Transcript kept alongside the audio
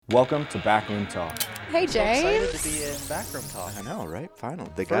Welcome to Backroom Talk. Hey, James. So excited to be in Backroom Talk. I know, right? Finally,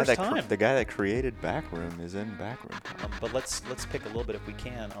 the First guy time. the guy that created Backroom is in Backroom Talk. But let's pick a little bit, if we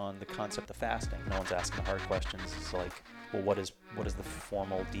can, on the concept of fasting. No one's asking the hard questions. It's like, well, what is the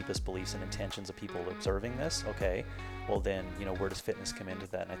formal, deepest beliefs and intentions of people observing this? Okay, well then, where does fitness come into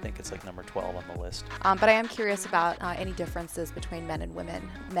that? And I think it's like number 12 on the list. But I am curious about any differences between men and women,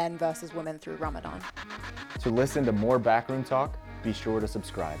 men versus women through Ramadan. To listen to more Backroom Talk, be sure to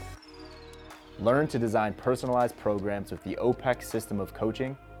subscribe. Learn to design personalized programs with the OPEX system of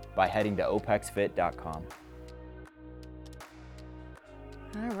coaching by heading to opexfit.com.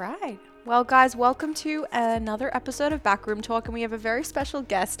 All right. Well, guys, welcome to another episode of Backroom Talk, and we have a very special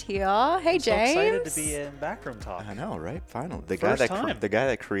guest here. Hey, James. So excited to be in Backroom Talk. I know, right? Finally, the First guy time. the guy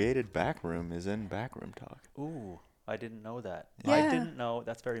that created Backroom is in Backroom Talk. Ooh, I didn't know that. Yeah. I didn't know.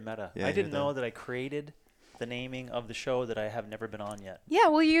 That's very meta. Yeah, I didn't you're know that I created the naming of the show that I have never been on yet. Yeah,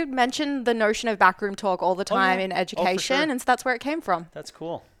 well, you mentioned the notion of Backroom Talk all the time yeah. in Oh, for education, sure. and so that's where it came from. That's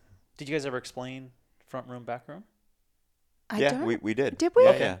cool. Did you guys ever explain front room, back room? We did. Did we? Yeah,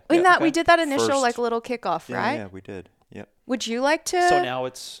 Okay. yeah. In that, we okay. did that initial First. like little kickoff, Yeah, right? yeah, we did. Yep. Would you like to? So now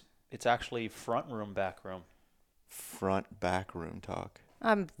it's actually front room, back room. Front Backroom Talk.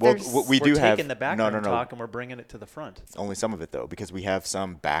 Well, Well, there's... we We're do have taking the back no, room no, no. talk and we're bringing it to the front. Only some of it though, because we have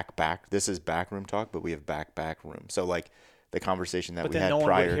some back. This is Backroom Talk, but we have back room. So like the conversation that But we then had no one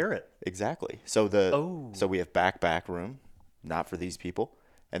prior. would hear it. Exactly. So so we have back room, not for these people,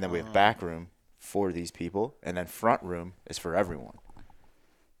 and then we have back room for these people, and then front room is for everyone.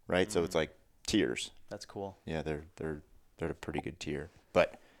 Right. So it's like tiers. That's cool. Yeah, they're a pretty good tier.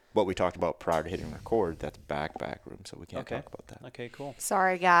 But what we talked about prior to hitting record, that's back room, so we can't Okay. talk about that. Okay, cool.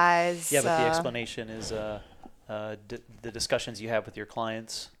 Sorry, guys. Yeah, but the explanation is the discussions you have with your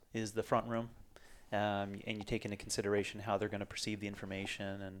clients is the front room, and you take into consideration how they're going to perceive the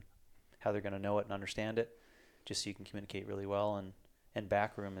information and how they're going to know it and understand it, just so you can communicate really well. And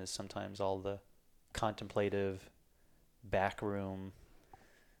back room is sometimes all the contemplative back room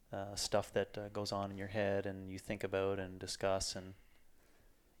stuff that goes on in your head and you think about and discuss, and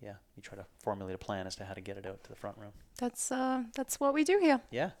yeah, you try to formulate a plan as to how to get it out to the front room. That's what we do here.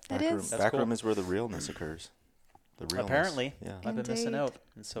 Yeah, It is. That's Back cool. room is where the realness occurs. The realness. Apparently. Yeah. I've been missing Indeed. out,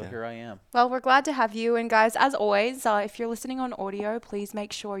 and so Yeah. here I am. Well, we're glad to have you. And guys, as always, if you're listening on audio, please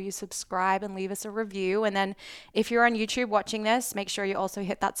make sure you subscribe and leave us a review. And then if you're on YouTube watching this, make sure you also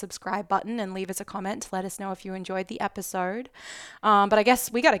hit that subscribe button and leave us a comment to let us know if you enjoyed the episode. But I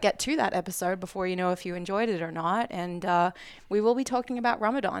guess we got to get to that episode before you know if you enjoyed it or not. And we will be talking about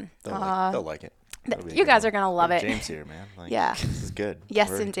Ramadan. They'll like it. That'll be a you good guys one. are going to love it. James here, man. Like, Yeah. This is good. Yes,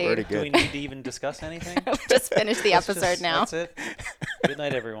 We're indeed. already Do we good. need to even discuss anything? Just finish the Let's episode just- now. That's it. Good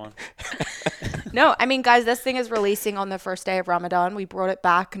night, everyone. No, I mean, guys, this thing is releasing on the first day of Ramadan. We brought it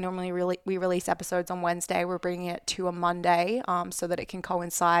back. Normally, we release episodes on Wednesday. We're bringing it to a Monday so that it can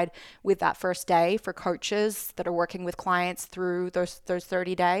coincide with that first day for coaches that are working with clients through those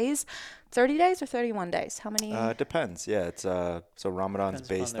 30 days. 30 days or 31 days? How many? It depends. Yeah, it's so Ramadan's Depends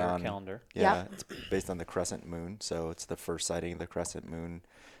based on their on calendar. Yeah, it's based on the crescent moon. So it's the first sighting of the crescent moon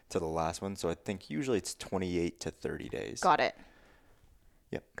to the last one. So I think usually it's 28 to 30 days. Got it.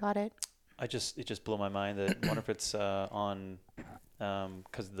 Yep. Got it. It just blew my mind that I wonder if it's on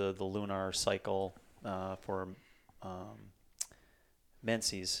because the lunar cycle for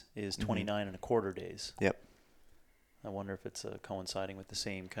Menses is 29 and a quarter days. Yep. I wonder if it's coinciding with the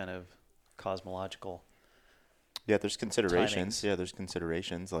same kind of cosmological. Yeah, there's considerations. Timings. Yeah, there's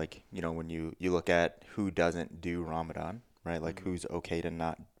considerations. Like, when you look at who doesn't do Ramadan, right? Like who's okay to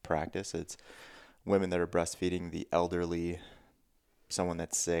not practice. It's women that are breastfeeding, the elderly, someone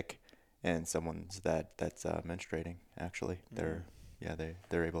that's sick, and someone's that's menstruating. Actually, they're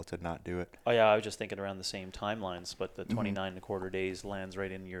able to not do it. Oh yeah, I was just thinking around the same timelines, but the 29 and a quarter days lands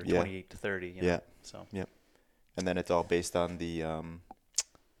right in your Yeah. 28 to 30. You know? Yeah. So Yep. And then it's all based on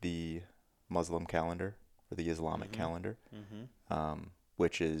the Muslim calendar or the Islamic calendar,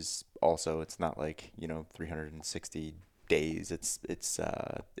 which is also, it's not like 360 days.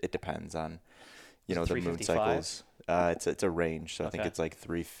 It depends on Is it the moon 355? cycles. It's a range, so I think Okay. it's like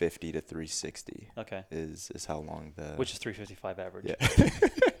 350 to 360 okay, is how long the which is 355 average. yeah.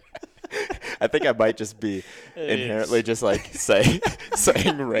 I think I might just be inherently It's just like saying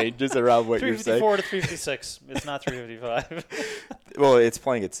ranges around what you're saying. 354 to 356. It's not 355. Well, it's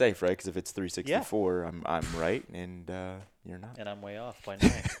playing it safe, right? Because if it's 364, I'm right, and you're not. And I'm way off by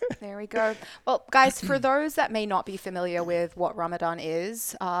 9. There we go. Well, guys, for those that may not be familiar with what Ramadan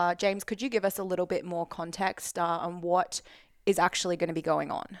is, James, could you give us a little bit more context on what is actually going to be going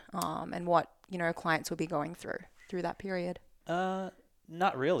on and what, clients will be going through that period?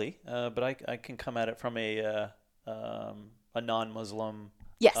 Not really, but I can come at it from a non-Muslim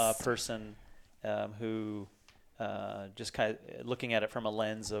Yes. person who just kind of looking at it from a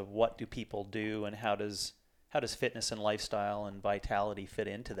lens of what do people do and how does fitness and lifestyle and vitality fit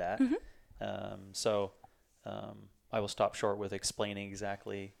into that. So I will stop short with explaining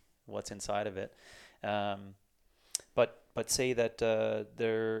exactly what's inside of it, but say that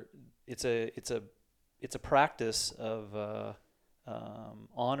it's a practice of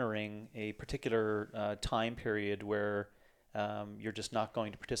honoring a particular time period where you're just not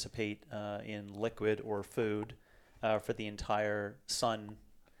going to participate in liquid or food for the entire sun's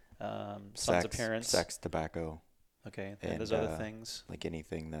appearance. Sex, tobacco. Okay, and there's other things. like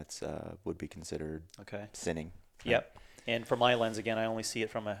anything that's would be considered Okay. sinning. Yep. And from my lens, again, I only see it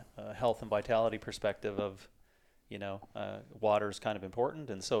from a health and vitality perspective of, water is kind of important,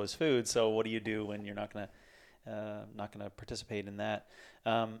 and so is food. So what do you do when you're not gonna participate in that?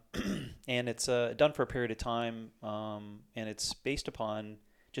 And it's done for a period of time, and it's based upon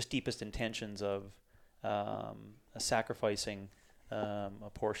just deepest intentions of sacrificing a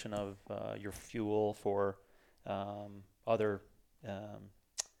portion of your fuel for other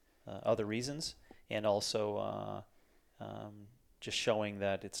reasons, and also just showing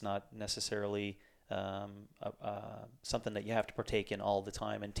that it's not necessarily something that you have to partake in all the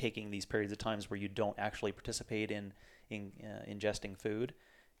time, and taking these periods of times where you don't actually participate in ingesting food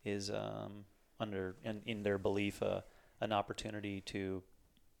is in their belief an opportunity to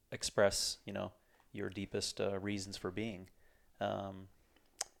express your deepest reasons for being.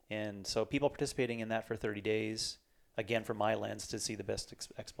 And so people participating in that for 30 days, again, from my lens, to see the best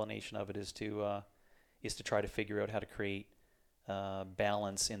explanation of it is to try to figure out how to create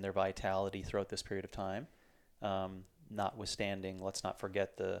balance in their vitality throughout this period of time. Notwithstanding, let's not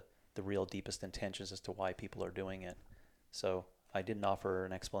forget the real deepest intentions as to why people are doing it. So I didn't offer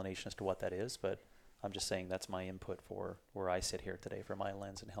an explanation as to what that is, but I'm just saying that's my input for where I sit here today for my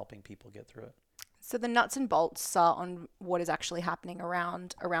lens and helping people get through it. So the nuts and bolts on what is actually happening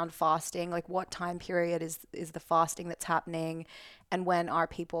around fasting, like what time period is the fasting that's happening, and when are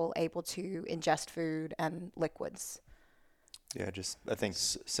people able to ingest food and liquids? Yeah, I think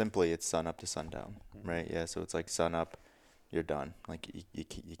simply it's sun up to sundown, right? Yeah, so it's like sun up, you're done. Like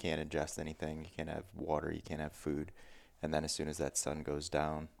you can't ingest anything, you can't have water, you can't have food, and then as soon as that sun goes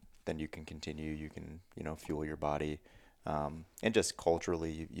down, then you can continue. You can fuel your body, and just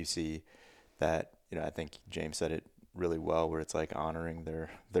culturally you see that, I think James said it really well, where it's like honoring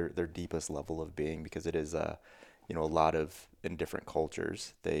their deepest level of being, because it is a lot of, in different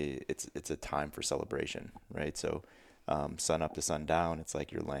cultures, it's a time for celebration, right? So sun up to sundown, it's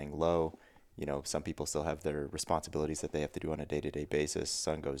like you're laying low. Some people still have their responsibilities that they have to do on a day-to-day basis.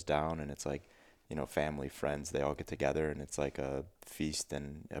 Sun goes down, and it's like, family, friends, they all get together, and it's like a feast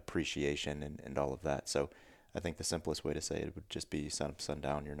and appreciation and all of that. So I think the simplest way to say it would just be sun up,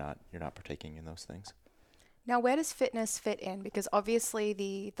 sundown. You're not partaking in those things. Now, where does fitness fit in? Because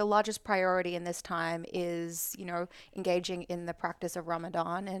obviously the largest priority in this time is, engaging in the practice of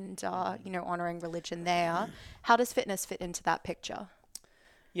Ramadan and, honoring religion there. How does fitness fit into that picture?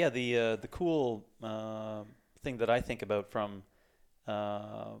 Yeah, the cool thing that I think about from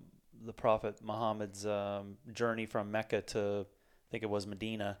the Prophet Muhammad's journey from Mecca to, I think it was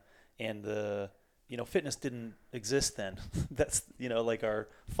Medina, and fitness didn't exist then. That's, like our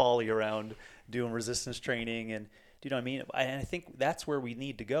folly around doing resistance training, and do you know what I mean? And I think that's where we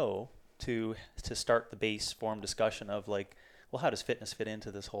need to go to start the base form discussion of like, well, how does fitness fit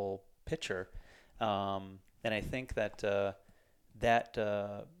into this whole picture? And I think that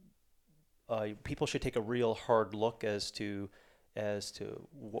people should take a real hard look as to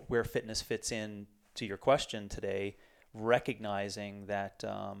where fitness fits in to your question today, recognizing that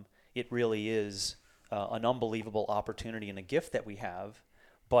it really is an unbelievable opportunity and a gift that we have,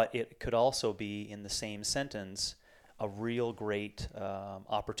 but it could also be, in the same sentence, a real great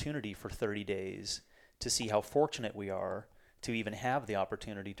opportunity for 30 days to see how fortunate we are to even have the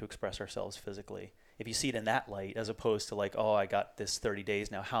opportunity to express ourselves physically. If you see it in that light, as opposed to like, oh, I got this 30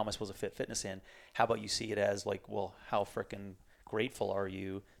 days now, how am I supposed to fit fitness in? How about you see it as like, well, how frickin' grateful are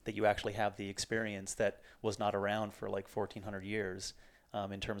you that you actually have the experience that was not around for like 1,400 years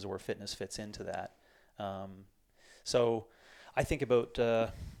in terms of where fitness fits into that. So I think about,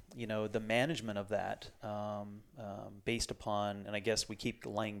 the management of that based upon, and I guess we keep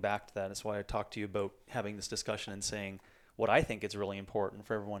laying back to that. That's why I talked to you about having this discussion and saying what I think is really important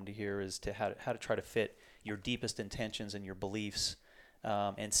for everyone to hear is how to try to fit your deepest intentions and your beliefs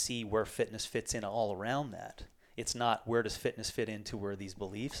and see where fitness fits in all around that. It's not where does fitness fit into where these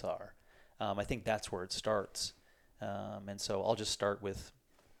beliefs are. I think that's where it starts. And so I'll just start with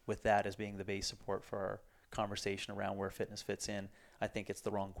that as being the base support for our conversation around where fitness fits in. I think it's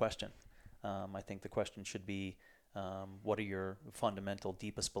the wrong question. I think the question should be, what are your fundamental,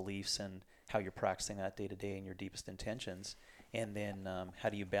 deepest beliefs and how you're practicing that day to day and your deepest intentions? And then how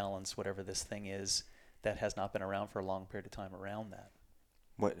do you balance whatever this thing is that has not been around for a long period of time around that?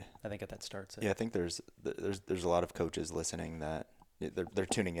 What I think that starts it. Yeah, I think there's a lot of coaches listening that they're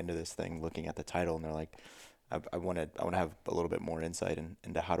tuning into this thing, looking at the title, and they're like, I want to have a little bit more insight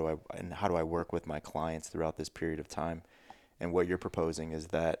into how do I work with my clients throughout this period of time. And what you're proposing is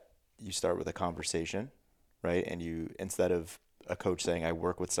that you start with a conversation, right? And you, instead of a coach saying, I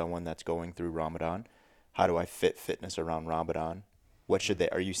work with someone that's going through Ramadan, how do I fit fitness around Ramadan?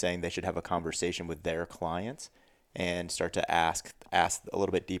 Are you saying they should have a conversation with their clients and start to ask a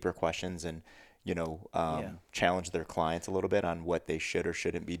little bit deeper questions and, challenge their clients a little bit on what they should or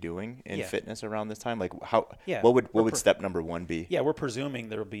shouldn't be doing in fitness around this time? Like what would step number one be? Yeah, we're presuming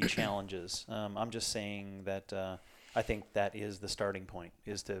there will be challenges. I'm just saying that I think that is the starting point,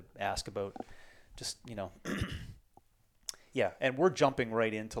 is to ask about just, yeah, and we're jumping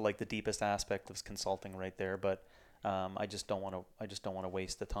right into like the deepest aspect of consulting right there, but I just don't want to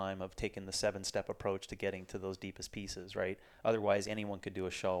waste the time of taking the 7-step approach to getting to those deepest pieces, right? Otherwise, anyone could do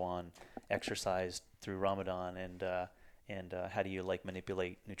a show on exercise through Ramadan and how do you like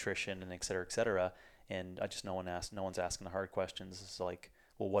manipulate nutrition and et cetera, and no one's asking the hard questions. It's like,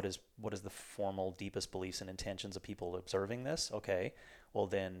 well, what is the formal deepest beliefs and intentions of people observing this? Okay, well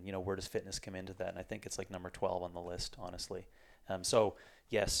then, where does fitness come into that? And I think it's like number 12 on the list, honestly. So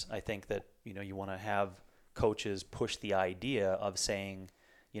yes, I think that you want to have coaches push the idea of saying,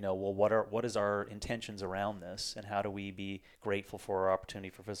 well, what is our intentions around this, and how do we be grateful for our opportunity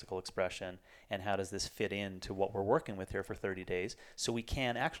for physical expression, and how does this fit into what we're working with here for 30 days, so we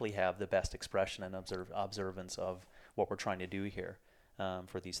can actually have the best expression and observance of what we're trying to do here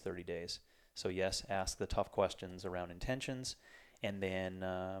for these 30 days. So yes, ask the tough questions around intentions, and then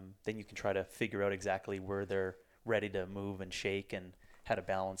you can try to figure out exactly where they're ready to move and shake and how to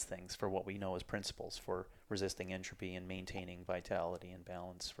balance things for what we know as principles for resisting entropy and maintaining vitality and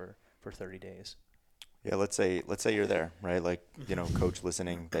balance for 30 days. Yeah, let's say you're there, right? Like, coach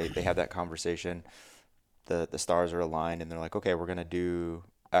listening, they have that conversation. The stars are aligned and they're like, okay, we're going to do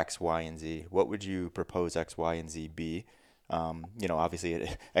X, Y, and Z. What would you propose X, Y, and Z be? Obviously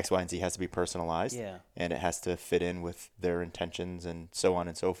X, Y, and Z has to be personalized, and it has to fit in with their intentions and so on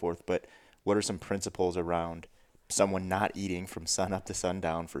and so forth. But what are some principles around someone not eating from sun up to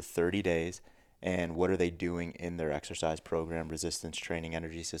sundown for 30 days? And what are they doing in their exercise program, resistance training,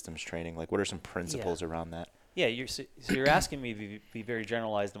 energy systems training? Like, what are some principles around that? Yeah, you're asking me to be very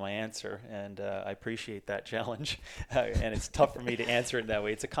generalized in my answer, and I appreciate that challenge. And it's tough for me to answer it that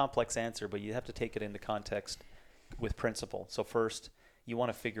way. It's a complex answer, but you have to take it into context with principle. So first, you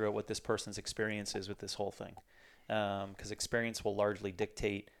want to figure out what this person's experience is with this whole thing, because experience will largely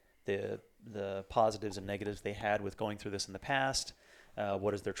dictate the positives and negatives they had with going through this in the past.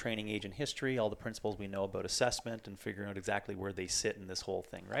 What is their training age and history, all the principles we know about assessment, and figuring out exactly where they sit in this whole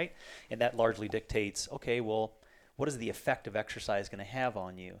thing, right? And that largely dictates, okay, well, what is the effect of exercise going to have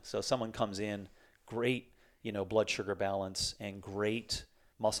on you? So someone comes in, great, blood sugar balance and great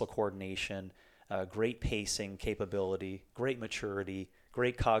muscle coordination, great pacing capability, great maturity,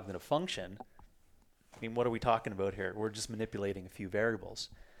 great cognitive function. I mean, what are we talking about here? We're just manipulating a few variables.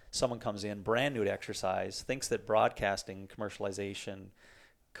 Someone comes in brand new to exercise, thinks that broadcasting, commercialization,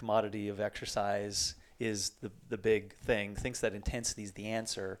 commodity of exercise is the big thing, thinks that intensity is the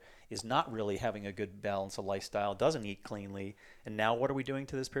answer, is not really having a good balance of lifestyle, doesn't eat cleanly, and now what are we doing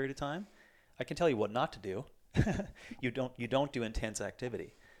to this period of time? I can tell you what not to do. You don't do intense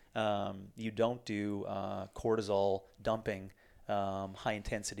activity. You don't do cortisol dumping, high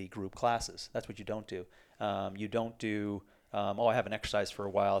intensity group classes. That's what you don't do. You don't do I haven't exercised for a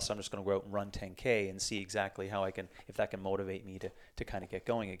while, so I'm just going to go out and run 10K and see exactly how if that can motivate me to kind of get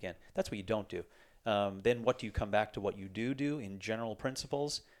going again. That's what you don't do. Then what do you come back to what you do in general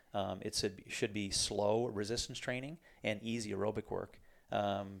principles? It should be slow resistance training and easy aerobic work,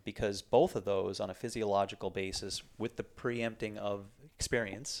 because both of those on a physiological basis with the preempting of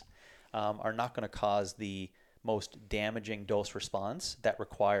experience are not going to cause the most damaging dose response that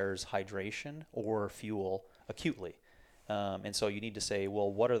requires hydration or fuel acutely. And so you need to say,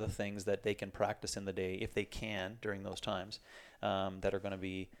 well, what are the things that they can practice in the day, if they can, during those times, that are going to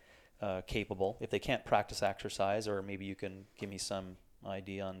be capable? If they can't practice exercise, or maybe you can give me some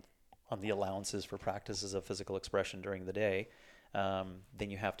idea on the allowances for practices of physical expression during the day, then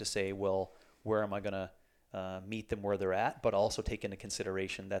you have to say, well, where am I going to meet them where they're at, but also take into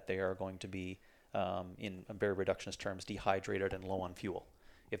consideration that they are going to be in very reductionist terms, dehydrated and low on fuel.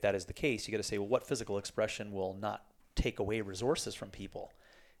 If that is the case, you got to say, well, what physical expression will not take away resources from people,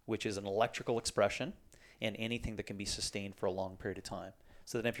 which is an electrical expression and anything that can be sustained for a long period of time.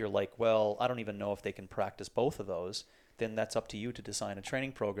 So then if you're like, well, I don't even know if they can practice both of those, then that's up to you to design a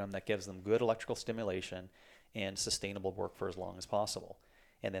training program that gives them good electrical stimulation and sustainable work for as long as possible.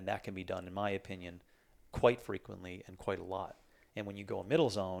 And then that can be done, in my opinion, quite frequently and quite a lot. And when you go a middle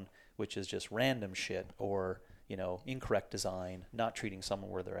zone, which is just random shit or, incorrect design, not treating someone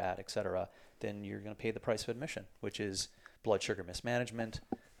where they're at, etc., then you're going to pay the price of admission, which is blood sugar mismanagement,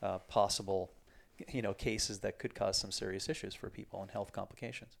 possible, cases that could cause some serious issues for people and health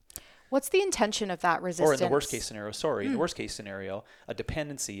complications. What's the intention of that resistance? Or in the worst case scenario, a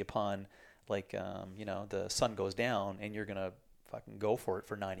dependency upon, the sun goes down and you're going to fucking go for it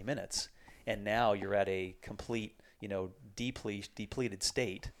for 90 minutes. And now you're at a complete, depleted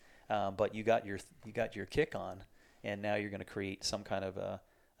state, but you got your kick on, and now you're going to create some kind of a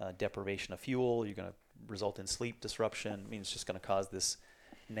deprivation of fuel. You're going to result in sleep disruption. I mean, it's just going to cause this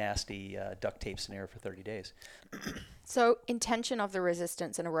nasty duct tape scenario for 30 days. So intention of the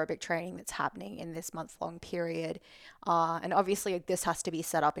resistance and aerobic training that's happening in this month-long period, and obviously this has to be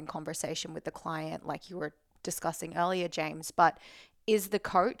set up in conversation with the client like you were discussing earlier, James, but is the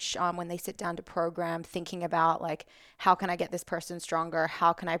coach, when they sit down to program, thinking about like, how can I get this person stronger?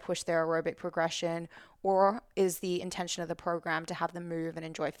 How can I push their aerobic progression? Or is the intention of the program to have them move and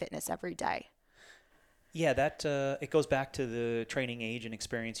enjoy fitness every day? Yeah, that it goes back to the training age and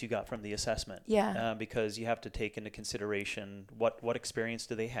experience you got from the assessment. Yeah. Because you have to take into consideration what experience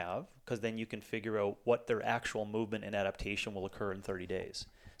do they have, because then you can figure out what their actual movement and adaptation will occur in 30 days.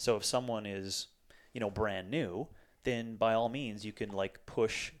 So if someone is, brand new, then by all means you can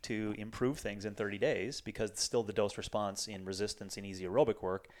push to improve things in 30 days, because still the dose response in resistance and easy aerobic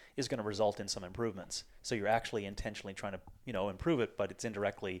work is going to result in some improvements. So you're actually intentionally trying to, improve it, but it's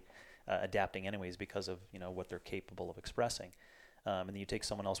indirectly adapting anyways because of, what they're capable of expressing. And then you take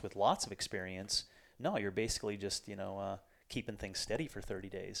someone else with lots of experience. No, you're basically just, keeping things steady for 30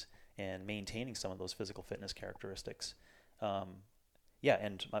 days and maintaining some of those physical fitness characteristics.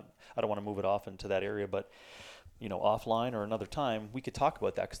 And I don't want to move it off into that area, but offline or another time, we could talk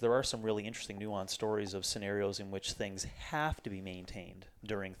about that, because there are some really interesting nuanced stories of scenarios in which things have to be maintained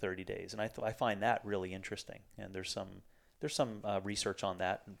during 30 days. And I find that really interesting. And there's some research on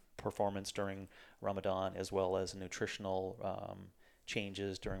that, performance during Ramadan, as well as nutritional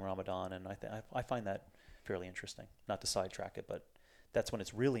changes during Ramadan. And I find that fairly interesting. Not to sidetrack it, but that's when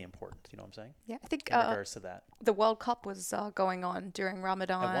it's really important. You know what I'm saying? Yeah, I think in regards to that, the World Cup was going on during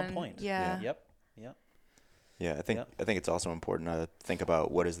Ramadan. At one point. Yeah. Yep. Yeah, I think it's also important to think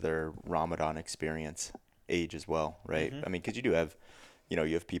about what is their Ramadan experience age as well, right? Mm-hmm. I mean, because you do have, you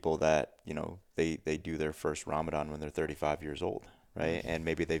have people that, they do their first Ramadan when they're 35 years old, right? Mm-hmm. And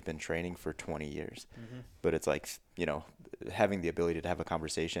maybe they've been training for 20 years. Mm-hmm. But it's like, having the ability to have a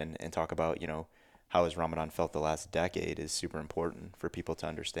conversation and talk about, how has Ramadan felt the last decade is super important for people to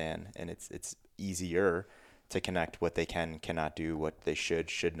understand. And it's easier to connect what they cannot do, what they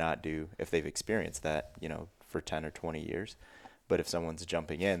should not do if they've experienced that, for 10 or 20 years. But if someone's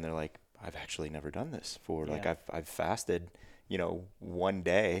jumping in, they're like, I've actually never done this before. Yeah. Like I've fasted, one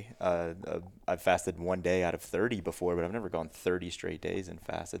day. I've fasted one day out of 30 before, but I've never gone 30 straight days and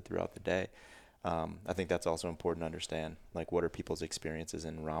fasted throughout the day. I think that's also important to understand. Like, what are people's experiences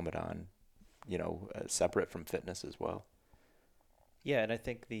in Ramadan, separate from fitness as well. Yeah, and I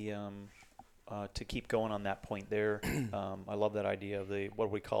think the to keep going on that point there, I love that idea of what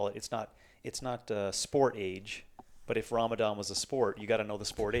we call it. It's not sport age, but if Ramadan was a sport, you got to know the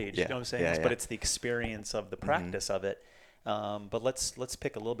sport age. Yeah. You know what I'm saying? Yeah, But yeah. it's the experience of the practice of it. But let's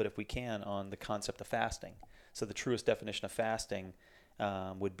pick a little bit, if we can, on the concept of fasting. So the truest definition of fasting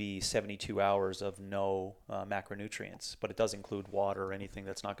would be 72 hours of no macronutrients, but it does include water or anything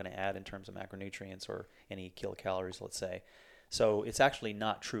that's not going to add in terms of macronutrients or any kilocalories, let's say. So it's actually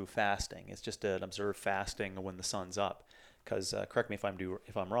not true fasting. It's just an observed fasting when the sun's up. Because correct me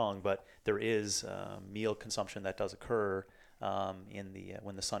if I'm wrong, but there is meal consumption that does occur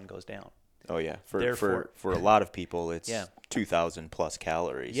when the sun goes down. Oh yeah, Therefore- for a lot of people, it's Yeah. 2,000 plus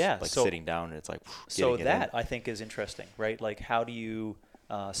calories. Yeah, like so- sitting down and it's like. So getting it that in. I think is interesting, right? Like, how do you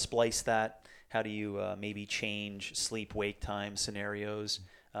splice that? How do you maybe change sleep-wake time scenarios?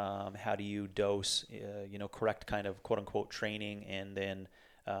 How do you dose, correct kind of quote-unquote training, and then,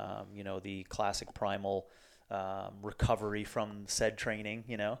 the classic primal recovery from said training,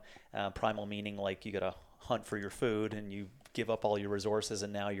 primal meaning like you got to hunt for your food and you give up all your resources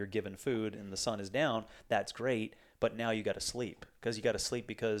and now you're given food and the sun is down. That's great. But now you got to sleep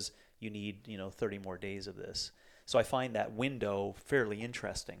because you need 30 more days of this. So I find that window fairly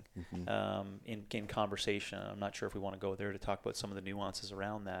interesting in conversation. I'm not sure if we want to go there to talk about some of the nuances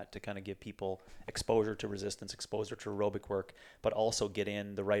around that, to kind of give people exposure to resistance, exposure to aerobic work, but also get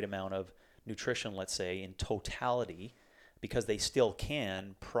in the right amount of nutrition, let's say, in totality, because they still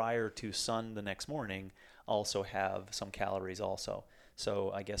can, prior to sun the next morning, also have some calories also.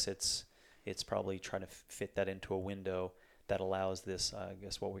 So I guess it's probably trying to fit that into a window that allows this, I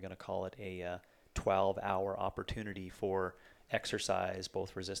guess what we're going to call it, a 12-hour opportunity for exercise,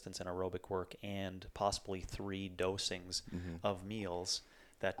 both resistance and aerobic work, and possibly 3 dosings of meals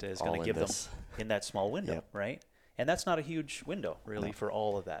that is going to give them in that small window, right? And that's not a huge window, really, for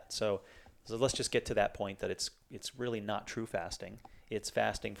all of that. So let's just get to that point that it's really not true fasting. It's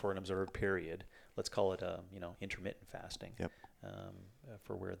fasting for an observed period. Let's call it intermittent fasting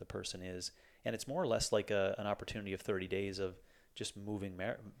for where the person is. And it's more or less like an opportunity of 30 days of just moving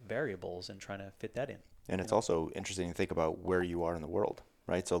variables and trying to fit that in. And it's also interesting to think about where you are in the world,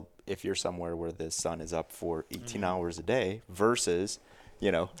 right? So if you're somewhere where the sun is up for 18 hours a day versus,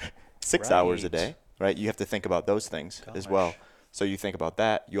 6 hours a day, right? You have to think about those things as well. So you think about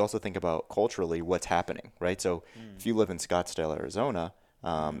that. You also think about culturally what's happening, right? So if you live in Scottsdale, Arizona,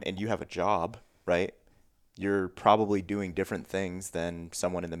 and you have a job, right, you're probably doing different things than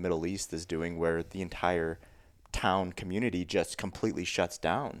someone in the Middle East is doing, where the entire town community just completely shuts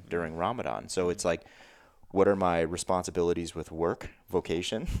down during Ramadan. So it's like, what are my responsibilities with work,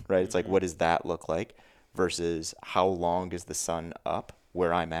 vocation, right? It's like, what does that look like versus how long is the sun up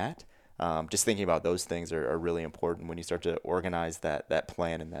where I'm at? Just thinking about those things are really important when you start to organize that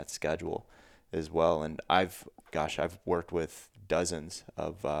plan and that schedule as well. And I've worked with dozens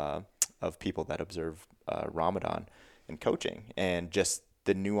of people that observe Ramadan in coaching, and just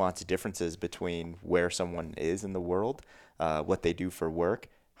the nuanced differences between where someone is in the world, what they do for work,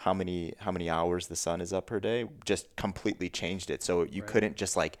 how many hours the sun is up per day, just completely changed it. So you couldn't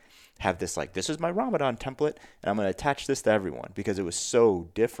just have this this is my Ramadan template and I'm going to attach this to everyone, because it was so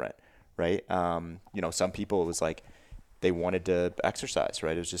different. Right. Some people, it was like they wanted to exercise,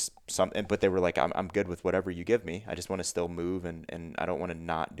 right? It was just something, but they were like, I'm good with whatever you give me. I just want to still move, and I don't want to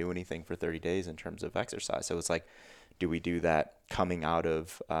not do anything for 30 days in terms of exercise. So it's like, do we do that coming out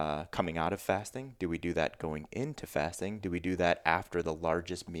of fasting? Do we do that going into fasting? Do we do that after the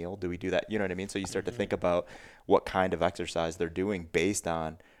largest meal? Do we do that? You know what I mean? So you start to think about what kind of exercise they're doing based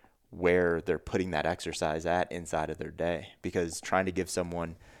on where they're putting that exercise at inside of their day, because trying to give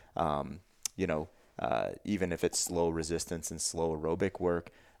someone even if it's slow resistance and slow aerobic work,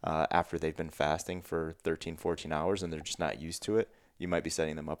 after they've been fasting for 13, 14 hours and they're just not used to it, you might be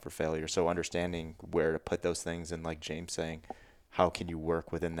setting them up for failure. So understanding where to put those things, and like James saying, how can you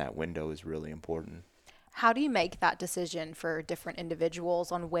work within that window, is really important. How do you make that decision for different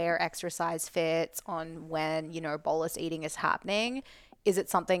individuals on where exercise fits, on when, bolus eating is happening? Is it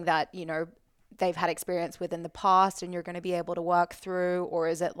something that, they've had experience with in the past and you're going to be able to work through? Or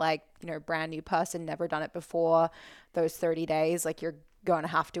is it like, brand new person, never done it before, those 30 days, like you're going to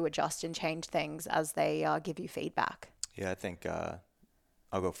have to adjust and change things as they give you feedback? Yeah, I think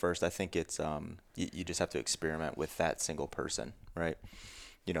I'll go first. I think it's you just have to experiment with that single person, right?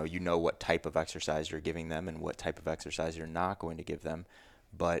 You know what type of exercise you're giving them and what type of exercise you're not going to give them.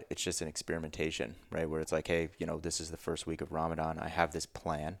 But it's just an experimentation, right? Where it's like, hey, this is the first week of Ramadan. I have this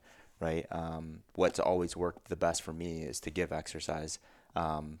plan, right? What's always worked the best for me is to give exercise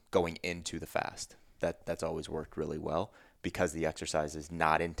going into the fast. That's always worked really well, because the exercise is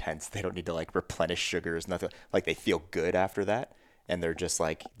not intense. They don't need to replenish sugars, nothing. They feel good after that, and they're just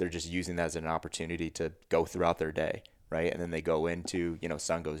using that as an opportunity to go throughout their day, right? And then they go into,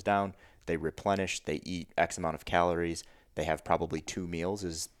 sun goes down, they replenish, they eat X amount of calories. They have probably 2 meals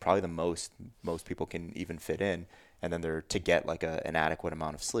is probably the most people can even fit in, and then they're to get an adequate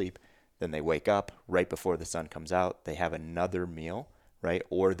amount of sleep. Then they wake up right before the sun comes out. They have another meal, right?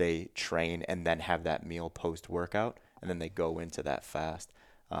 Or they train and then have that meal post-workout, and then they go into that fast.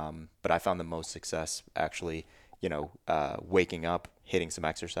 But I found the most success actually, waking up, hitting some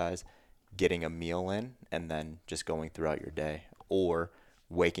exercise, getting a meal in, and then just going throughout your day. Or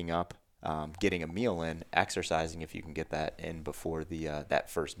waking up, getting a meal in, exercising if you can get that in before that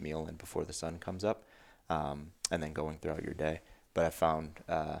first meal and before the sun comes up, and then going throughout your day. But I found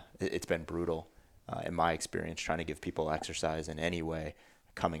it's been brutal in my experience trying to give people exercise in any way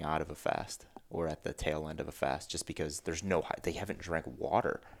coming out of a fast or at the tail end of a fast, just because they haven't drank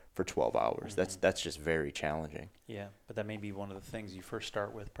water for 12 hours. That's just very challenging. Yeah, but that may be one of the things you first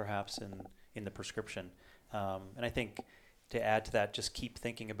start with, perhaps in the prescription. And I think to add to that, just keep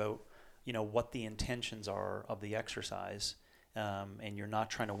thinking about what the intentions are of the exercise, and you're not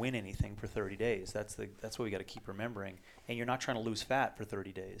trying to win anything for 30 days. That's what we got to keep remembering. And you're not trying to lose fat for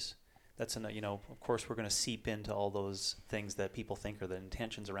 30 days. That's of course we're going to seep into all those things that people think are the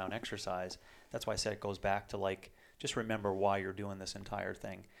intentions around exercise. That's why I said it goes back to like, just remember why you're doing this entire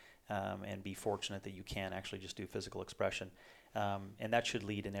thing, and be fortunate that you can actually just do physical expression. And that should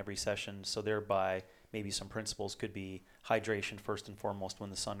lead in every session. So thereby, maybe some principles could be hydration first and foremost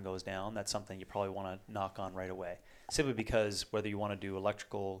when the sun goes down. That's something you probably want to knock on right away. Simply because whether you want to do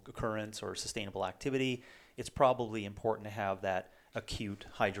electrical currents or sustainable activity, it's probably important to have that acute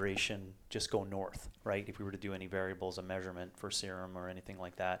hydration just go north, right? If we were to do any variables of measurement for serum or anything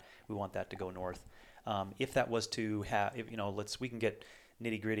like that, we want that to go north. If that was to have, we can get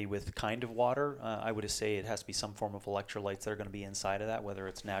nitty gritty with kind of water. I would say it has to be some form of electrolytes that are going to be inside of that, whether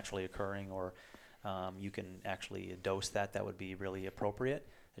it's naturally occurring or you can actually dose that. That would be really appropriate,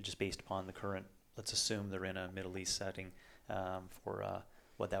 just based upon the current. Let's assume they're in a Middle East setting for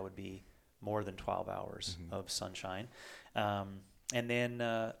what that would be, more than 12 hours of sunshine. And then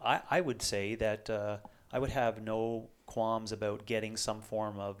I would say that I would have no qualms about getting some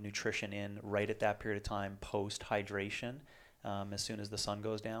form of nutrition in right at that period of time post hydration, as soon as the sun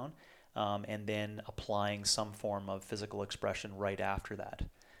goes down, and then applying some form of physical expression right after that,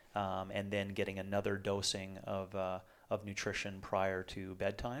 and then getting another dosing of nutrition prior to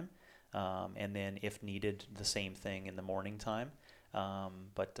bedtime, and then if needed the same thing in the morning time.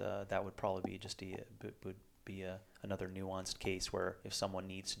 But that would probably be another nuanced case where if someone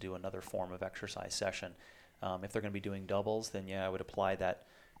needs to do another form of exercise session, if they're going to be doing doubles, then I would apply that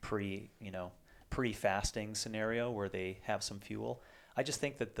pre-fasting scenario where they have some fuel. I just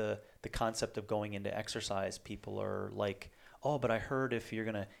think that the concept of going into exercise, people are like, oh, but I heard if you're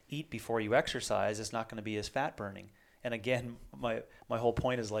going to eat before you exercise, it's not going to be as fat burning. And again, my whole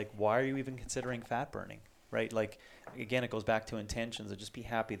point is like, why are you even considering fat burning? Right? Like, again, it goes back to intentions. Just be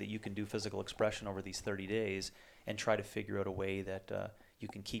happy that you can do physical expression over these 30 days and try to figure out a way that you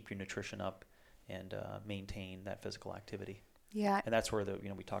can keep your nutrition up and maintain that physical activity. Yeah. And that's where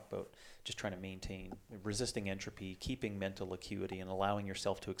we talk about just trying to maintain resisting entropy, keeping mental acuity, and allowing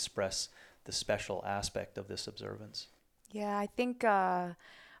yourself to express the special aspect of this observance. Yeah, I think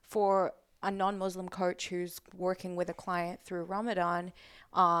for a non-Muslim coach who's working with a client through Ramadan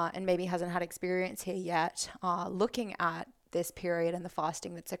and maybe hasn't had experience here yet, looking at this period and the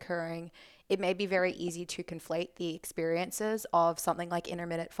fasting that's occurring, it may be very easy to conflate the experiences of something like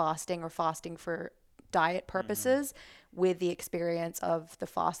intermittent fasting or fasting for diet purposes with the experience of the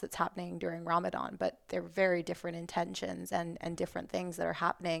fast that's happening during Ramadan. But they're very different intentions and different things that are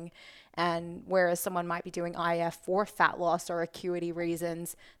happening. And whereas someone might be doing IF for fat loss or acuity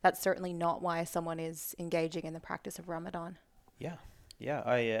reasons, that's certainly not why someone is engaging in the practice of Ramadan. Yeah.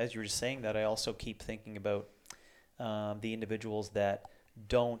 As you were just saying that, I also keep thinking about the individuals that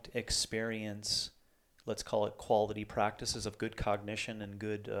don't experience, let's call it quality practices of good cognition and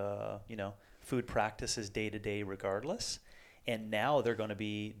good, food practices day to day regardless. And now they're going to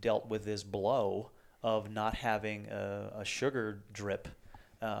be dealt with this blow of not having a sugar drip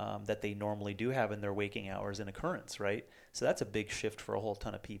that they normally do have in their waking hours in occurrence, right? So that's a big shift for a whole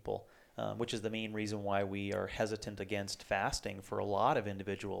ton of people, which is the main reason why we are hesitant against fasting for a lot of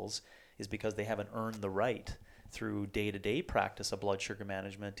individuals, is because they haven't earned the right through day-to-day practice of blood sugar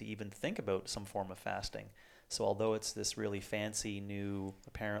management to even think about some form of fasting. So although it's this really fancy new,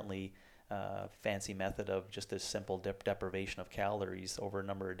 apparently fancy method of just a simple deprivation of calories over a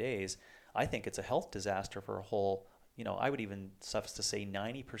number of days, I think it's a health disaster for a whole, I would even suffice to say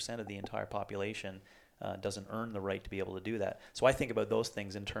 90% of the entire population doesn't earn the right to be able to do that. So I think about those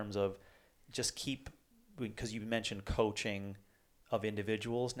things in terms of just because you mentioned coaching of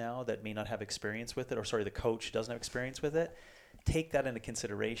individuals now that may not have experience with it, the coach doesn't have experience with it. Take that into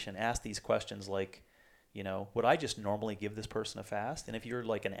consideration. Ask these questions like, would I just normally give this person a fast? And if you're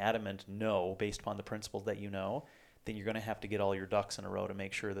like an adamant no, based upon the principles that then you're going to have to get all your ducks in a row to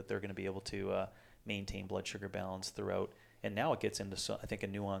make sure that they're going to be able to maintain blood sugar balance throughout. And now it gets into, I think,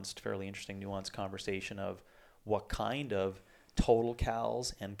 fairly interesting nuanced conversation of what kind of total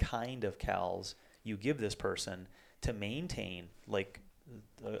cals and kind of cals you give this person to maintain like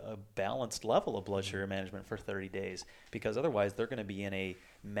a balanced level of blood sugar management for 30 days. Because otherwise they're going to be in a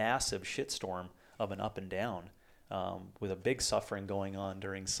massive shitstorm of an up and down, with a big suffering going on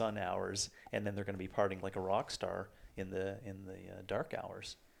during sun hours, and then they're going to be partying like a rock star in the dark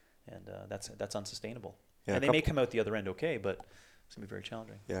hours, and that's unsustainable. Yeah, and they may come out the other end okay, but it's going to be very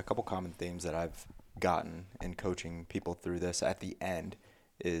challenging. Yeah, a couple common themes that I've gotten in coaching people through this at the end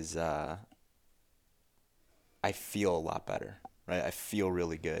is I feel a lot better, right? I feel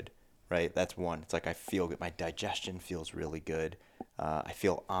really good, right? That's one. It's like I feel good. My digestion feels really good. I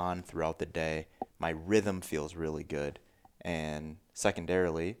feel on throughout the day. My rhythm feels really good. And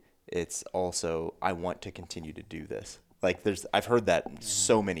secondarily, it's also I want to continue to do this. Like I've heard that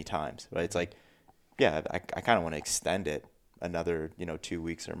so many times, right? It's like, yeah, I kind of want to extend it another, 2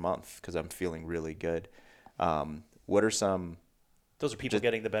 weeks or a month because I'm feeling really good. What are some? Those are people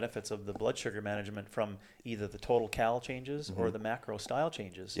getting the benefits of the blood sugar management from either the total cal changes or the macro style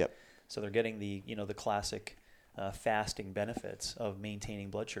changes. Yep. So they're getting the classic fasting benefits of maintaining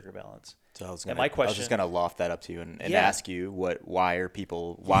blood sugar balance. So I was just gonna loft that up to you and ask you why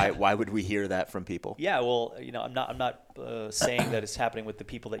would we hear that from people? Yeah, well, I'm not saying that it's happening with the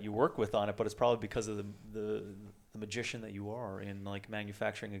people that you work with on it, but it's probably because of the magician that you are in like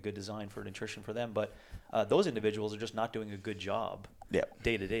manufacturing a good design for nutrition for them. But those individuals are just not doing a good job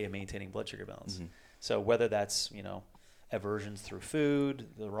day to day of maintaining blood sugar balance. Mm-hmm. So whether that's aversions through food,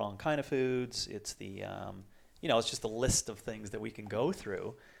 the wrong kind of foods, it's the it's just a list of things that we can go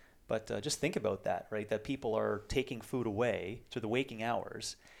through. But just think about that, right? That people are taking food away through the waking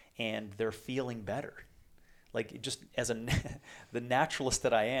hours, and they're feeling better. Like just as the naturalist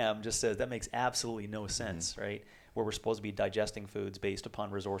that I am, just says that makes absolutely no sense, right? Where we're supposed to be digesting foods based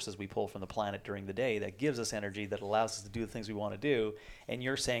upon resources we pull from the planet during the day that gives us energy, that allows us to do the things we want to do. And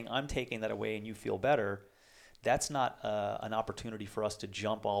you're saying, I'm taking that away and you feel better. That's not an opportunity for us to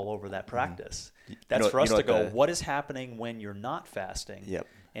jump all over that practice. That's for us to go, what is happening when you're not fasting? Yep.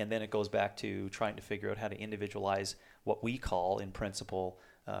 And then it goes back to trying to figure out how to individualize what we call, in principle,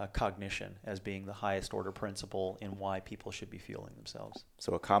 cognition as being the highest order principle in why people should be fueling themselves.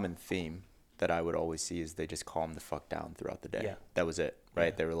 So a common theme that I would always see is they just calm the fuck down throughout the day. Yeah. That was it, right?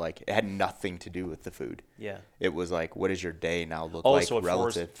 Yeah. They were like, it had nothing to do with the food. Yeah. It was like, what does your day now look like so it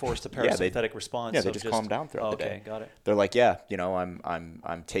relative? forced a parasympathetic response. Yeah, they just calm down throughout the day. Okay, got it. They're like,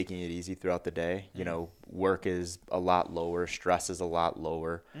 I'm taking it easy throughout the day. Work is a lot lower, stress is a lot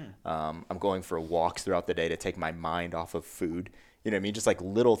lower. I'm going for walks throughout the day to take my mind off of food. You know what I mean? Just like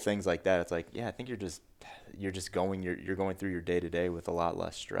little things like that. It's like, yeah, I think you're going through your day to day with a lot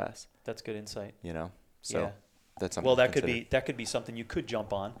less stress. That's good insight. So yeah. That's something. Well, that could be something you could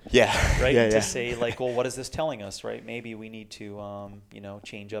jump on. Yeah. Right. Yeah, to say like, well, what is this telling us? Right. Maybe we need to,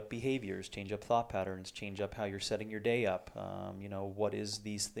 change up behaviors, change up thought patterns, change up how you're setting your day up. What is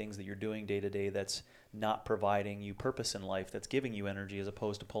these things that you're doing day to day that's not providing you purpose in life, that's giving you energy as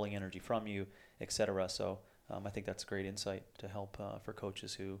opposed to pulling energy from you, et cetera. So I think that's great insight to help for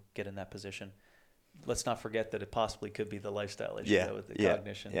coaches who get in that position. Let's not forget that it possibly could be the lifestyle issue with the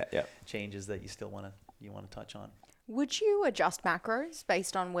cognition changes that you still want to touch on. Would you adjust macros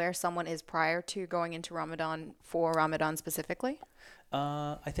based on where someone is prior to going into Ramadan for Ramadan specifically?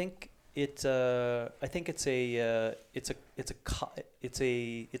 I think it's a thing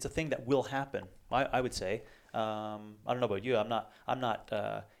that will happen. I would say. I don't know about you. I'm not,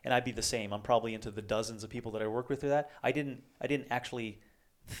 and I'd be the same. I'm probably into the dozens of people that I work with through that. I didn't actually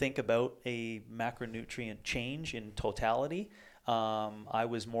think about a macronutrient change in totality. I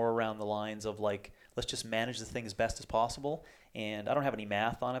was more around the lines of like, let's just manage the thing as best as possible. And I don't have any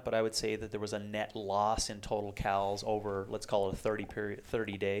math on it, but I would say that there was a net loss in total calories over, let's call it a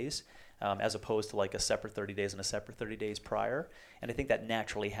 30 days, as opposed to like a separate 30 days and a separate 30 days prior. And I think that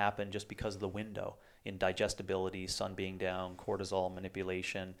naturally happened just because of the window in digestibility, sun being down, cortisol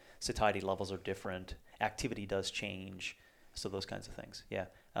manipulation, satiety levels are different, activity does change. So those kinds of things. Yeah.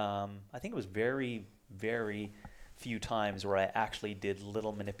 I think it was very, very few times where I actually did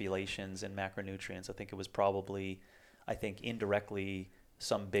little manipulations in macronutrients. I think it was probably, indirectly,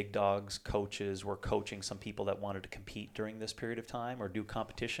 some big dogs, coaches were coaching some people that wanted to compete during this period of time or do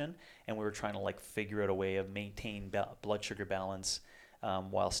competition. And we were trying to like figure out a way of maintain blood sugar balance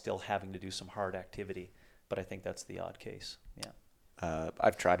while still having to do some hard activity. But I think that's the odd case. Yeah.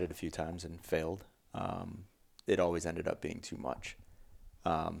 I've tried it a few times and failed. It always ended up being too much.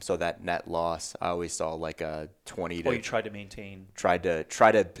 So that net loss, I always saw like a 20 to... Oh, you tried to maintain...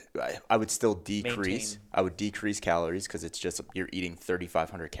 I would still decrease. I would decrease calories because it's just, you're eating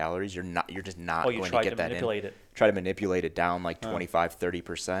 3,500 calories. You're just not going to get that in. Oh, you tried to manipulate it. Try to manipulate it down like 25,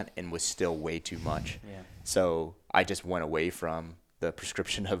 30% and was still way too much. Yeah. So I just went away from the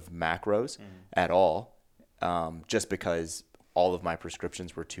prescription of macros at all, just because all of my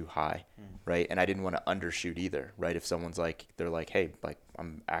prescriptions were too high, right? And I didn't want to undershoot either, right? If someone's like, they're like, hey, like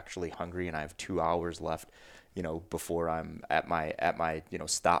I'm actually hungry and I have 2 hours left, before I'm at my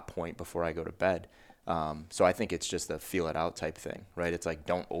stop point before I go to bed. So I think it's just a feel it out type thing, right? It's like,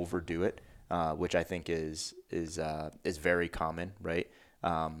 don't overdo it, which I think is very common, right?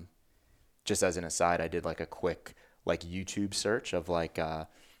 Just as an aside, I did like a quick like YouTube search of like,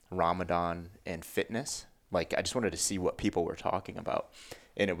 Ramadan and fitness. Like, I just wanted to see what people were talking about.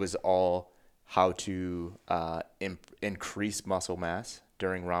 And it was all how to increase muscle mass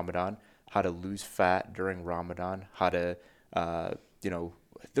during Ramadan, how to lose fat during Ramadan, how to,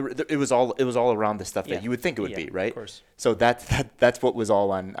 it was all around the stuff that you would think it would be, right? Of course. So that's what was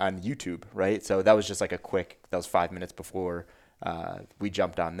all on YouTube, right? So that was just like that was 5 minutes before we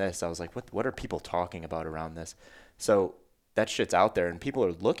jumped on this. I was like, what are people talking about around this? So that shit's out there, and people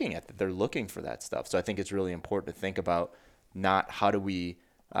are looking at it. They're looking for that stuff. So I think it's really important to think about not how do we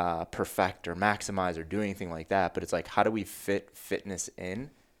perfect or maximize or do anything like that, but it's like, how do we fit fitness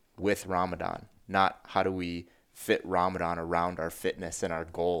in with Ramadan? Not how do we fit Ramadan around our fitness and our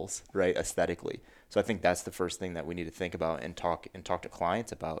goals, right, aesthetically. So I think that's the first thing that we need to think about and talk to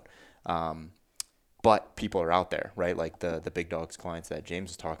clients about. But people are out there, right? Like the big dogs clients that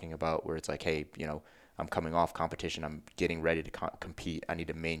James was talking about, where it's like, hey, I'm coming off competition. I'm getting ready to compete. I need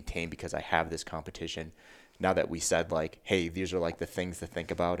to maintain because I have this competition. Now that we said, like, hey, these are like the things to think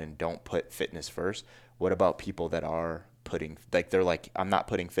about and don't put fitness first. What about people that are they're like, I'm not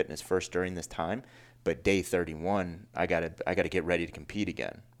putting fitness first during this time, but day 31, I gotta get ready to compete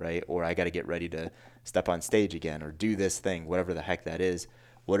again, right? Or I gotta get ready to step on stage again or do this thing, whatever the heck that is.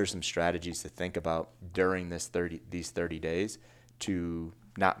 What are some strategies to think about during these 30 days to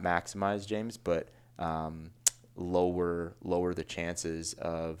not maximize, James, but lower the chances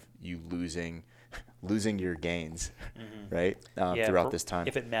of you losing your gains, right? Throughout this time.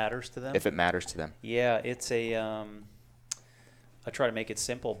 If it matters to them. Yeah, it's I try to make it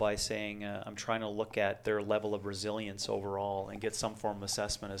simple by saying I'm trying to look at their level of resilience overall and get some form of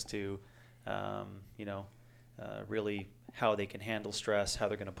assessment as to, really how they can handle stress, how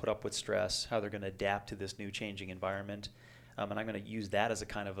they're going to put up with stress, how they're going to adapt to this new changing environment. And I'm going to use that as a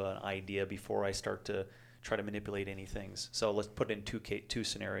kind of an idea before I start to try to manipulate any things. So let's put it in two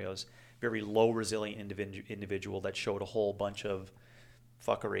scenarios. Very low resilient individual that showed a whole bunch of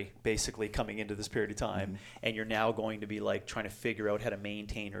fuckery basically coming into this period of time, and you're now going to be like trying to figure out how to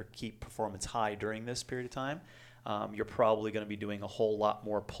maintain or keep performance high during this period of time. You're probably going to be doing a whole lot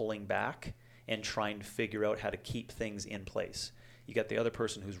more pulling back and trying to figure out how to keep things in place. You got the other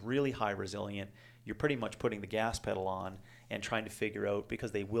person who's really high resilient. You're pretty much putting the gas pedal on and trying to figure out,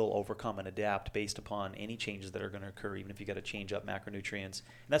 because they will overcome and adapt based upon any changes that are going to occur, even if you got to change up macronutrients.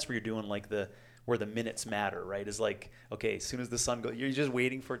 And that's where you're doing like where the minutes matter, right? Is like, okay, as soon as the sun goes, you're just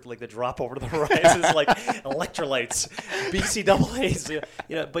waiting for it to like the drop over to the horizon. It's like electrolytes,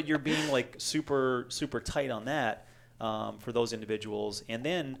 BCAAs, but you're being like super, super tight on that for those individuals. And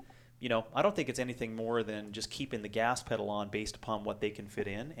then, I don't think it's anything more than just keeping the gas pedal on based upon what they can fit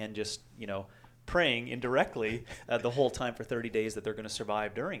in, and just, praying indirectly the whole time for 30 days that they're going to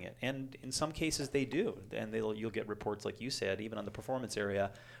survive during it. And in some cases they do. And you'll get reports, like you said, even on the performance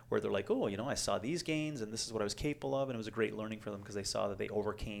area, where they're like, oh, I saw these gains and this is what I was capable of. And it was a great learning for them because they saw that they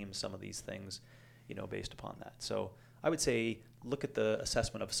overcame some of these things, based upon that. So I would say look at the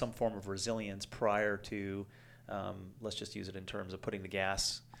assessment of some form of resilience prior to, let's just use it in terms of putting the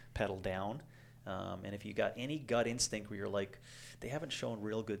gas pedal down. And if you got any gut instinct where you're like, they haven't shown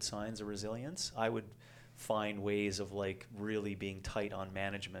real good signs of resilience, I would find ways of like really being tight on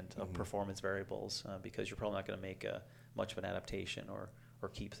management of performance variables, because you're probably not going to make much of an adaptation or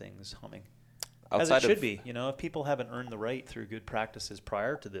keep things humming. As it should be. If people haven't earned the right through good practices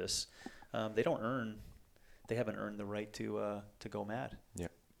prior to this, they haven't earned the right to go mad. Yeah.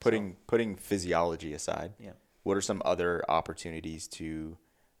 Putting physiology aside, yeah. What are some other opportunities to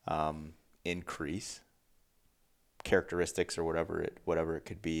increase characteristics or whatever it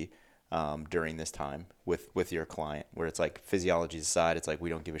could be during this time with your client, where it's like physiology aside, it's like we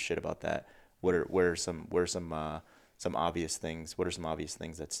don't give a shit about that. What are some obvious things? What are some obvious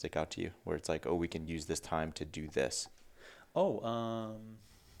things that stick out to you where it's like, oh, we can use this time to do this? You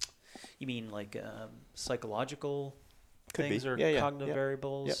mean like psychological could things be. or Yeah, cognitive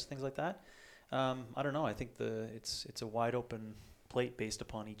variables, Yep. things like that? I don't know. I think it's a wide open plate based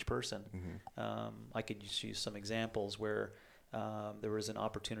upon each person. I could just use some examples where there was an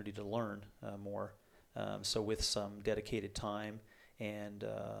opportunity to learn more. So with some dedicated time and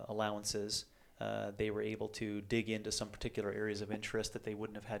allowances, they were able to dig into some particular areas of interest that they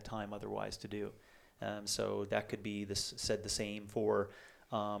wouldn't have had time otherwise to do. So that could be said the same for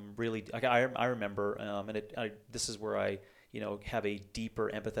really. I remember, and this is where I have a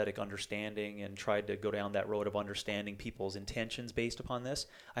deeper empathetic understanding and tried to go down that road of understanding people's intentions based upon this.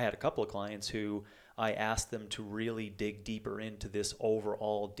 I had a couple of clients who I asked them to really dig deeper into this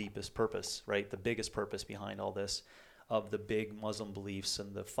overall deepest purpose, right? The biggest purpose behind all this, of the big Muslim beliefs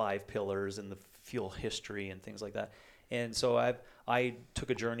and the 5 pillars and the fuel history and things like that. And so I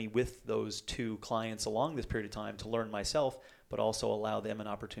took a journey with those 2 clients along this period of time to learn myself, but also allow them an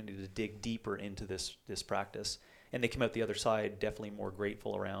opportunity to dig deeper into this practice. And they came out the other side definitely more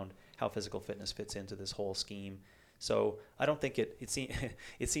grateful around how physical fitness fits into this whole scheme. So I don't think it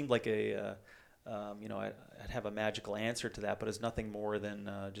seemed like a I'd have a magical answer to that, but it's nothing more than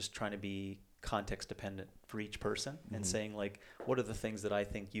just trying to be context dependent for each person and saying, like, what are the things that I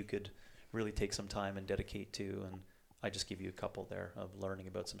think you could really take some time and dedicate to. And I just give you a couple there of learning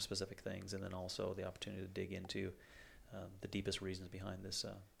about some specific things, and then also the opportunity to dig into the deepest reasons behind this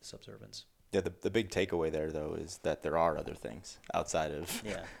observance. Yeah, the big takeaway there though is that there are other things outside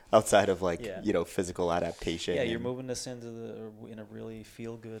of like physical adaptation. Yeah, you're moving us into in a really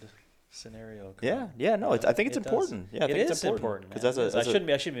feel good scenario. Yeah, no, I think it's important. Yeah, I think it's important because I shouldn't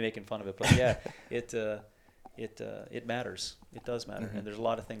be making fun of it, but yeah, it matters. It does matter, and there's a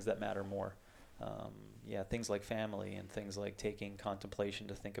lot of things that matter more. Things like family and things like taking contemplation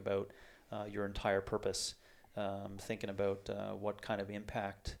to think about your entire purpose, thinking about what kind of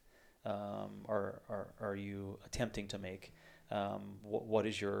impact are you attempting to make? What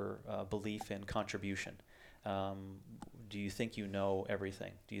is your belief in contribution? Do you think you know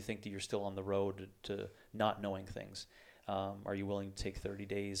everything? Do you think that you're still on the road to not knowing things? Are you willing to take 30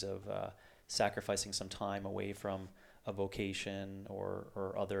 days of sacrificing some time away from a vocation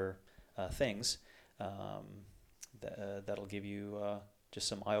or other things that'll give you just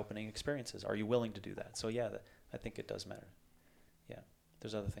some eye-opening experiences? Are you willing to do that? So yeah, I think it does matter. Yeah,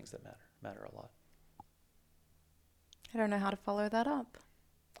 there's other things that matter a lot. I don't know how to follow that up.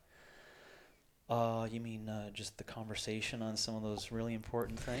 You mean just the conversation on some of those really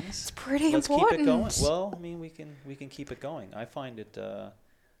important things? It's pretty Let's important. keep it going. Well, I mean, we can keep it going. I find it.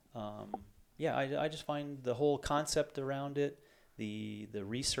 I just find the whole concept around it, the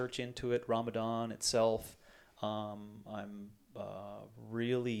research into it, Ramadan itself. I'm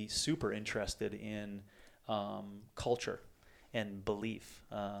really super interested in culture and belief,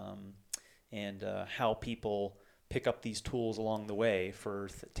 and how people pick up these tools along the way for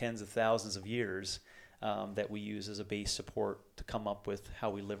tens of thousands of years that we use as a base support to come up with how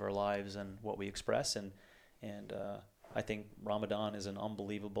we live our lives and what we express. And I think Ramadan is an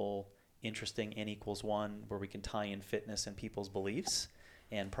unbelievable, interesting N=1 where we can tie in fitness and people's beliefs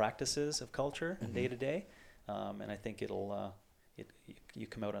and practices of culture and day to day. And I think you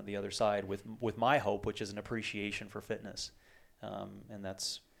come out on the other side with my hope, which is an appreciation for fitness. And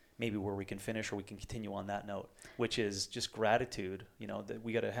that's maybe where we can finish, or we can continue on that note, which is just gratitude. That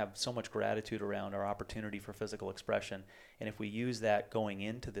we got to have so much gratitude around our opportunity for physical expression. And if we use that going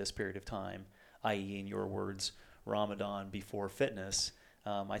into this period of time, i.e. in your words, Ramadan before fitness,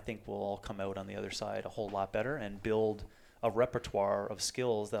 I think we'll all come out on the other side a whole lot better and build a repertoire of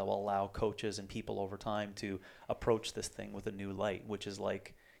skills that will allow coaches and people over time to approach this thing with a new light, which is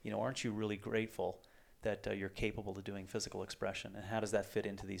like, aren't you really grateful that you're capable of doing physical expression, and how does that fit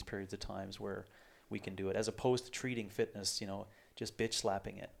into these periods of times where we can do it, as opposed to treating fitness, just bitch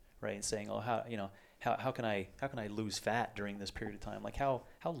slapping it, right, and saying, how can I lose fat during this period of time? Like how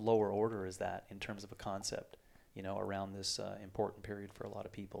lower order is that in terms of a concept, around this important period for a lot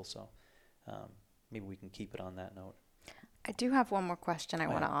of people. So maybe we can keep it on that note. I do have one more question I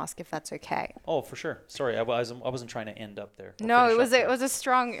want to ask, if that's okay. Oh, for sure. Sorry, I wasn't trying to end up there. No, it was very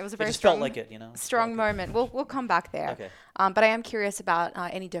strong. It just strong, felt like it, strong moment. We'll come back there. Okay. But I am curious about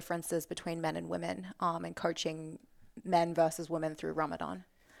any differences between men and women, and coaching men versus women through Ramadan.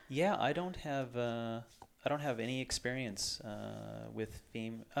 Yeah, I don't have any experience with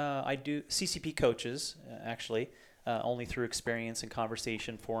FEME. I do CCP coaches actually, only through experience and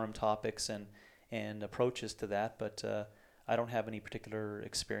conversation, forum topics, and approaches to that, but. I don't have any particular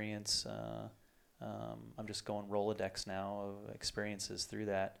experience. I'm just going Rolodex now of experiences through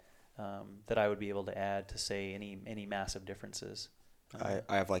that that I would be able to add to say any massive differences. I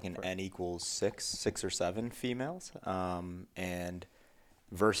have like an N=6 or 7 females, and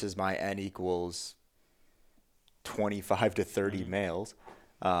versus my N=25 to 30 males.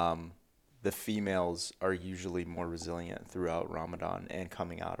 The females are usually more resilient throughout Ramadan and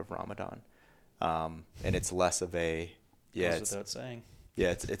coming out of Ramadan, and it's less of a goes without saying.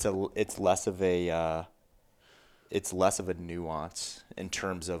 Yeah, it's less of a nuance in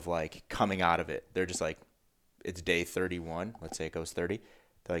terms of like coming out of it. They're just like, it's day 31. Let's say it goes 30.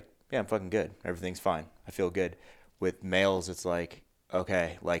 They're like, yeah, I'm fucking good. Everything's fine. I feel good. With males, it's like,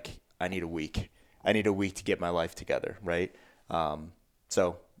 okay, like I need a week. I need a week to get my life together, right?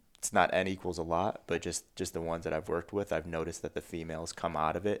 So it's not N=a lot, but just the ones that I've worked with, I've noticed that the females come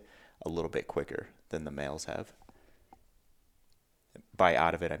out of it a little bit quicker than the males have. By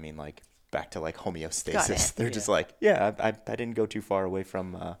out of it, I mean like back to like Got homeostasis. it. They're just like, I didn't go too far away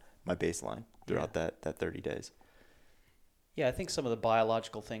from my baseline throughout that 30 days. Yeah, I think some of the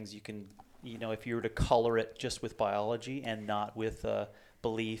biological things you can, if you were to color it just with biology and not with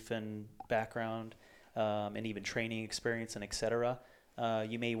belief and background and even training experience and et cetera,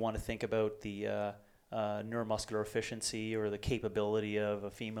 you may want to think about the neuromuscular efficiency or the capability of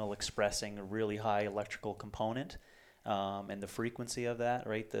a female expressing a really high electrical component and the frequency of that,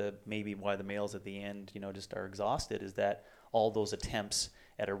 right? Maybe why the males at the end, just are exhausted is that all those attempts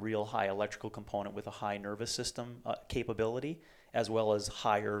at a real high electrical component with a high nervous system capability, as well as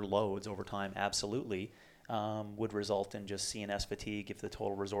higher loads over time, absolutely, would result in just CNS fatigue if the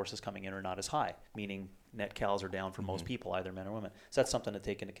total resources coming in are not as high, meaning net cals are down for most people, either men or women. So that's something to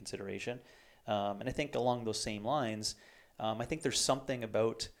take into consideration. And I think along those same lines, I think there's something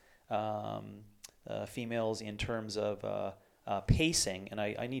about females in terms of pacing, and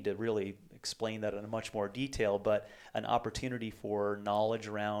I need to really explain that in much more detail, but an opportunity for knowledge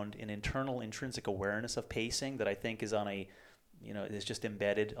around an internal intrinsic awareness of pacing that I think is is just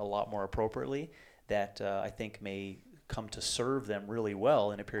embedded a lot more appropriately, that I think may come to serve them really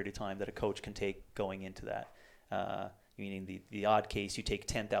well in a period of time that a coach can take going into that. Meaning the odd case, you take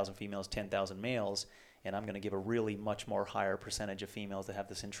 10,000 females, 10,000 males, and I'm going to give a really much more higher percentage of females that have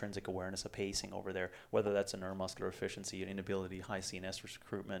this intrinsic awareness of pacing over there, whether that's a neuromuscular efficiency, an inability, high CNS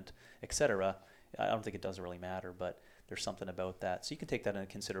recruitment, et cetera. I don't think it does really matter, but there's something about that. So you can take that into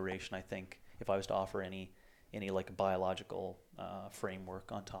consideration, I think, if I was to offer any like biological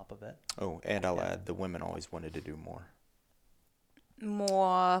framework on top of it. Oh, and I'll add, the women always wanted to do more.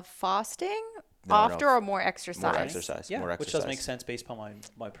 More fasting No, after or more exercise? More exercise. Yeah, more exercise. which does make sense based upon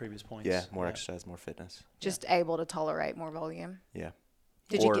my previous points. Yeah, more exercise, more fitness. Just able to tolerate more volume. Yeah.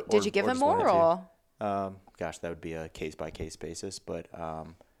 Did you give them just wanted more to. or? Gosh, that would be a case by case basis, but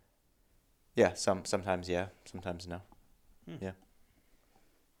yeah, sometimes yeah, sometimes no. Yeah.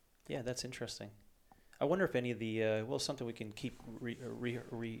 Yeah, that's interesting. I wonder if any of the something we can keep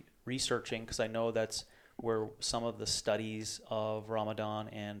researching, because I know that's where some of the studies of Ramadan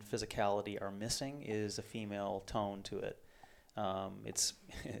and physicality are missing, is a female tone to it. It's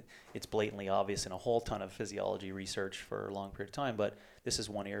it's blatantly obvious in a whole ton of physiology research for a long period of time, but this is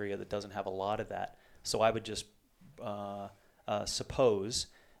one area that doesn't have a lot of that. So I would just suppose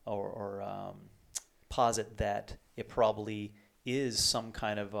or posit that it probably is some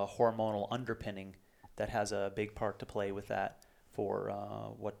kind of a hormonal underpinning that has a big part to play with that for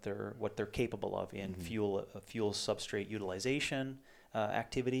what they're capable of in fuel substrate utilization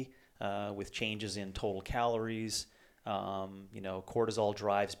activity, with changes in total calories, cortisol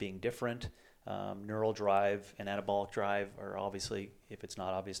drives being different, neural drive and anabolic drive are obviously, if it's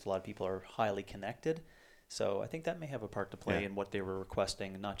not obvious to a lot of people, are highly connected. So I think that may have a part to play in what they were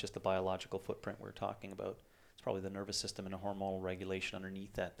requesting, not just the biological footprint we're talking about. It's probably the nervous system and a hormonal regulation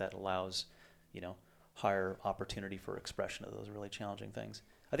underneath that allows, higher opportunity for expression of those really challenging things.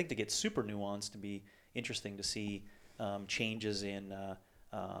 I think to get super nuanced, to be interesting to see changes in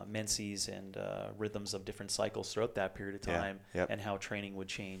menses and rhythms of different cycles throughout that period of time, and how training would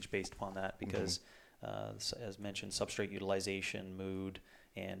change based upon that, because as mentioned, substrate utilization, mood,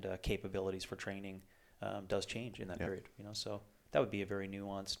 and capabilities for training does change in that period. So that would be a very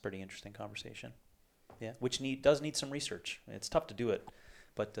nuanced, pretty interesting conversation. Yeah, which does need some research. It's tough to do it,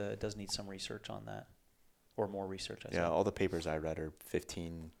 but it does need some research on that, or more research. I all the papers I read are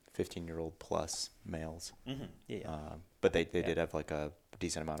 15-year-old plus males. Mm-hmm. But they did have like a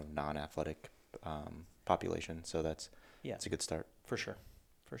decent amount of non-athletic population, so that's a good start. For sure.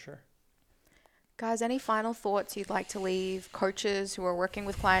 Guys, any final thoughts you'd like to leave coaches who are working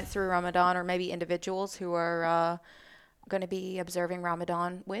with clients through Ramadan, or maybe individuals who are going to be observing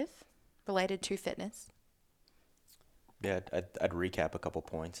Ramadan with, related to fitness? Yeah, I'd recap a couple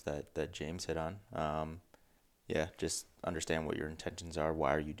points that James hit on. Just understand what your intentions are.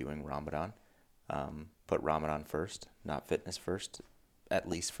 Why are you doing Ramadan? Put Ramadan first, not fitness first, at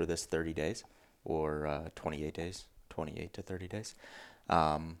least for this 30 days or 28 days, 28 to 30 days.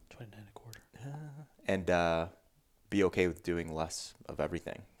 29 and a quarter. And be okay with doing less of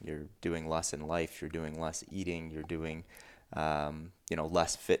everything. You're doing less in life. You're doing less eating. You're doing,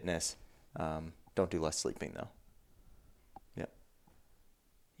 less fitness. Don't do less sleeping though.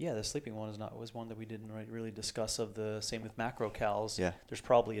 Yeah, the sleeping one was one that we didn't really discuss. Of the same with macro cals. Yeah. There's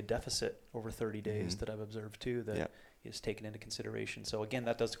probably a deficit over 30 days that I've observed too that is taken into consideration. So again,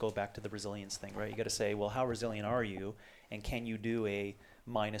 that does go back to the resilience thing, right? You got to say, well, how resilient are you, and can you do a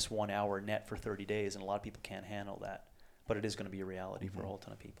 -1 hour net for 30 days? And a lot of people can't handle that, but it is going to be a reality for a whole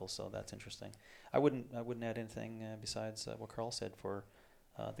ton of people. So that's interesting. I wouldn't add anything besides what Carl said for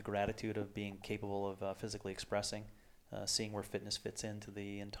the gratitude of being capable of physically expressing, seeing where fitness fits into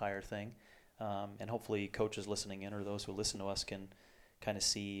the entire thing. And hopefully coaches listening in or those who listen to us can kind of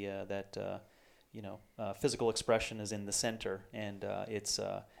see that physical expression is in the center, and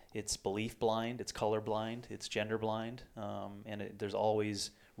it's belief blind, it's color blind, it's gender blind, and there's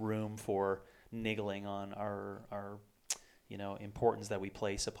always room for niggling on our importance that we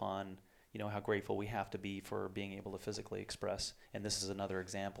place upon how grateful we have to be for being able to physically express. And this is another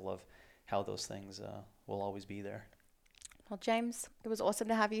example of how those things will always be there. Well, James, it was awesome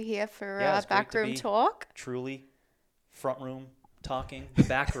to have you here for it's great to backroom be talk. Truly, front room talking,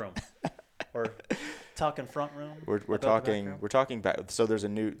 back room, or talking front room. We're talking back. So there's a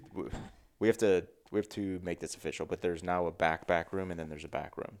new. We have to make this official, but there's now a back room, and then there's a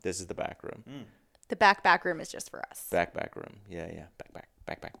back room. This is the back room. The back room is just for us. Back room. Yeah.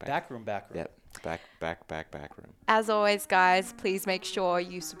 Back room. Yep. Back room. As always, guys, please make sure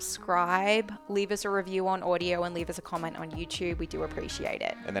you subscribe, leave us a review on audio, and leave us a comment on YouTube. We do appreciate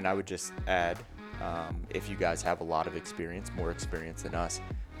it. And then I would just add, if you guys have a lot of experience, more experience than us,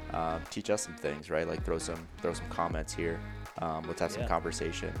 teach us some things, right? Like throw some comments here. Let's have some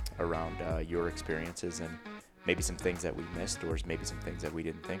conversation around your experiences and maybe some things that we missed or maybe some things that we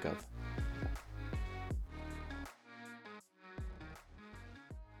didn't think of.